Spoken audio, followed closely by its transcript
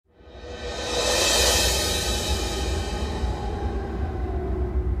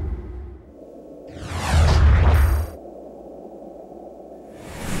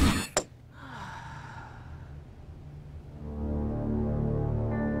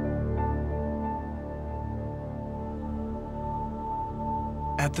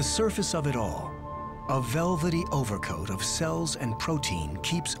At the surface of it all, a velvety overcoat of cells and protein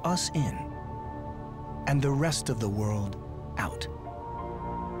keeps us in, and the rest of the world out.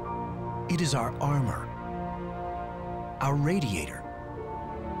 It is our armor, our radiator,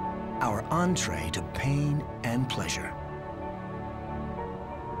 our entree to pain and pleasure.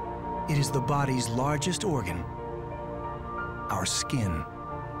 It is the body's largest organ, our skin.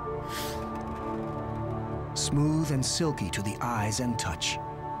 Smooth and silky to the eyes and touch.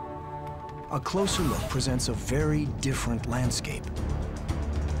 A closer look presents a very different landscape.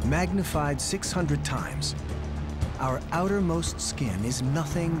 Magnified 600 times, our outermost skin is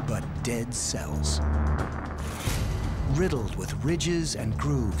nothing but dead cells. Riddled with ridges and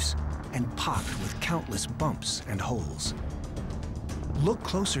grooves, and pocked with countless bumps and holes. Look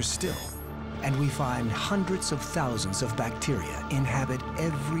closer still, and we find hundreds of thousands of bacteria inhabit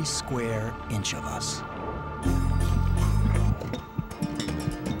every square inch of us.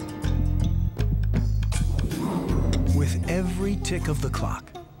 With every tick of the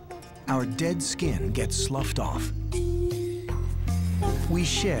clock, our dead skin gets sloughed off. We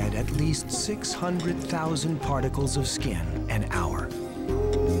shed at least 600,000 particles of skin an hour.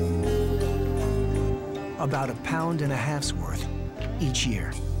 About 1.5 pounds worth each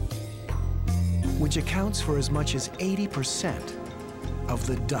year, which accounts for as much as 80% of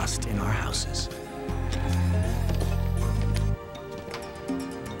the dust in our houses.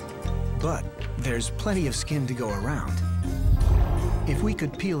 But there's plenty of skin to go around. If we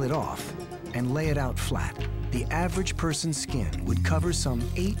could peel it off and lay it out flat, the average person's skin would cover some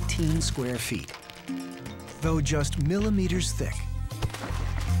 18 square feet. Though just millimeters thick,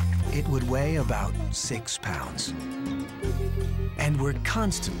 it would weigh about 6 pounds. And we're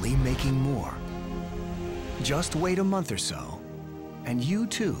constantly making more. Just wait a month or so, and you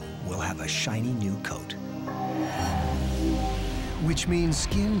too will have a shiny new coat. Which means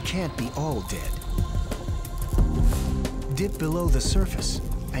skin can't be all dead. Dip below the surface,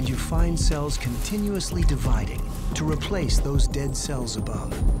 and you find cells continuously dividing to replace those dead cells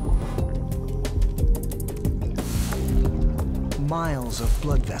above. Miles of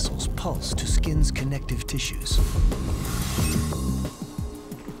blood vessels pulse to skin's connective tissues.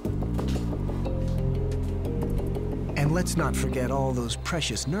 And let's not forget all those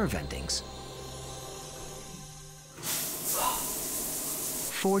precious nerve endings.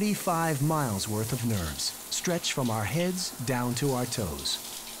 45 miles worth of nerves stretch from our heads down to our toes.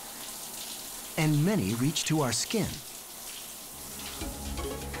 And many reach to our skin.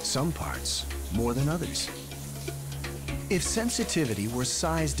 Some parts more than others. If sensitivity were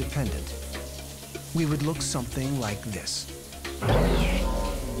size dependent, we would look something like this.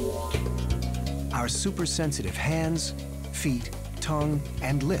 Our super-sensitive hands, feet, tongue,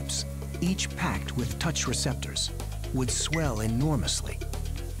 and lips, each packed with touch receptors, would swell enormously.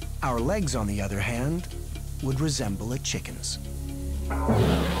 Our legs, on the other hand, would resemble a chicken's.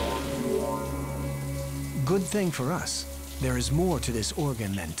 Good thing for us, there is more to this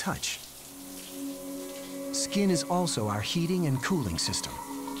organ than touch. Skin is also our heating and cooling system.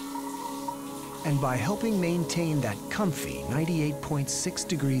 And by helping maintain that comfy 98.6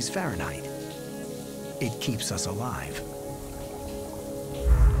 degrees Fahrenheit, it keeps us alive.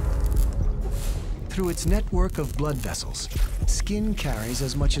 Through its network of blood vessels, skin carries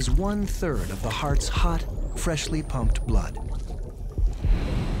as much as 1/3 of the heart's hot, freshly pumped blood.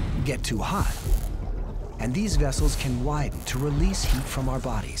 Get too hot, and these vessels can widen to release heat from our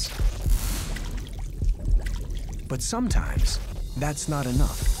bodies. But sometimes, that's not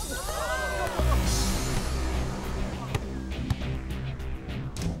enough.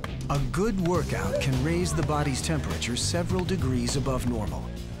 A good workout can raise the body's temperature several degrees above normal,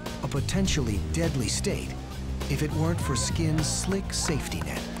 a potentially deadly state if it weren't for skin's slick safety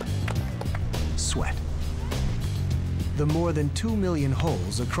net: sweat. The more than 2 million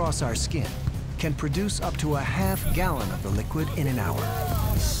holes across our skin can produce up to 1/2 gallon of the liquid in an hour.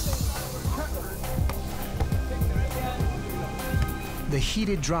 The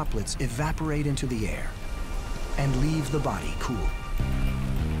heated droplets evaporate into the air and leave the body cool.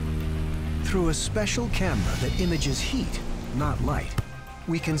 Through a special camera that images heat, not light,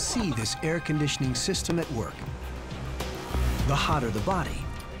 we can see this air conditioning system at work. The hotter the body,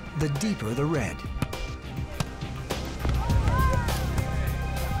 the deeper the red.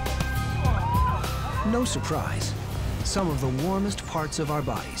 No surprise, some of the warmest parts of our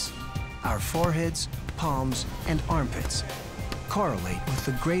bodies, our foreheads, palms, and armpits, correlate with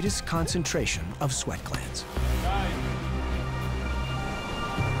the greatest concentration of sweat glands.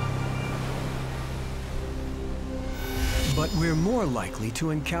 But we're more likely to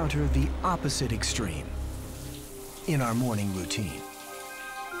encounter the opposite extreme in our morning routine.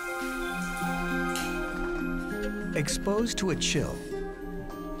 Exposed to a chill,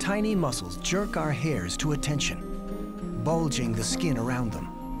 tiny muscles jerk our hairs to attention, bulging the skin around them.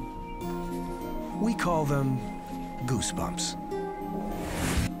 We call them goosebumps.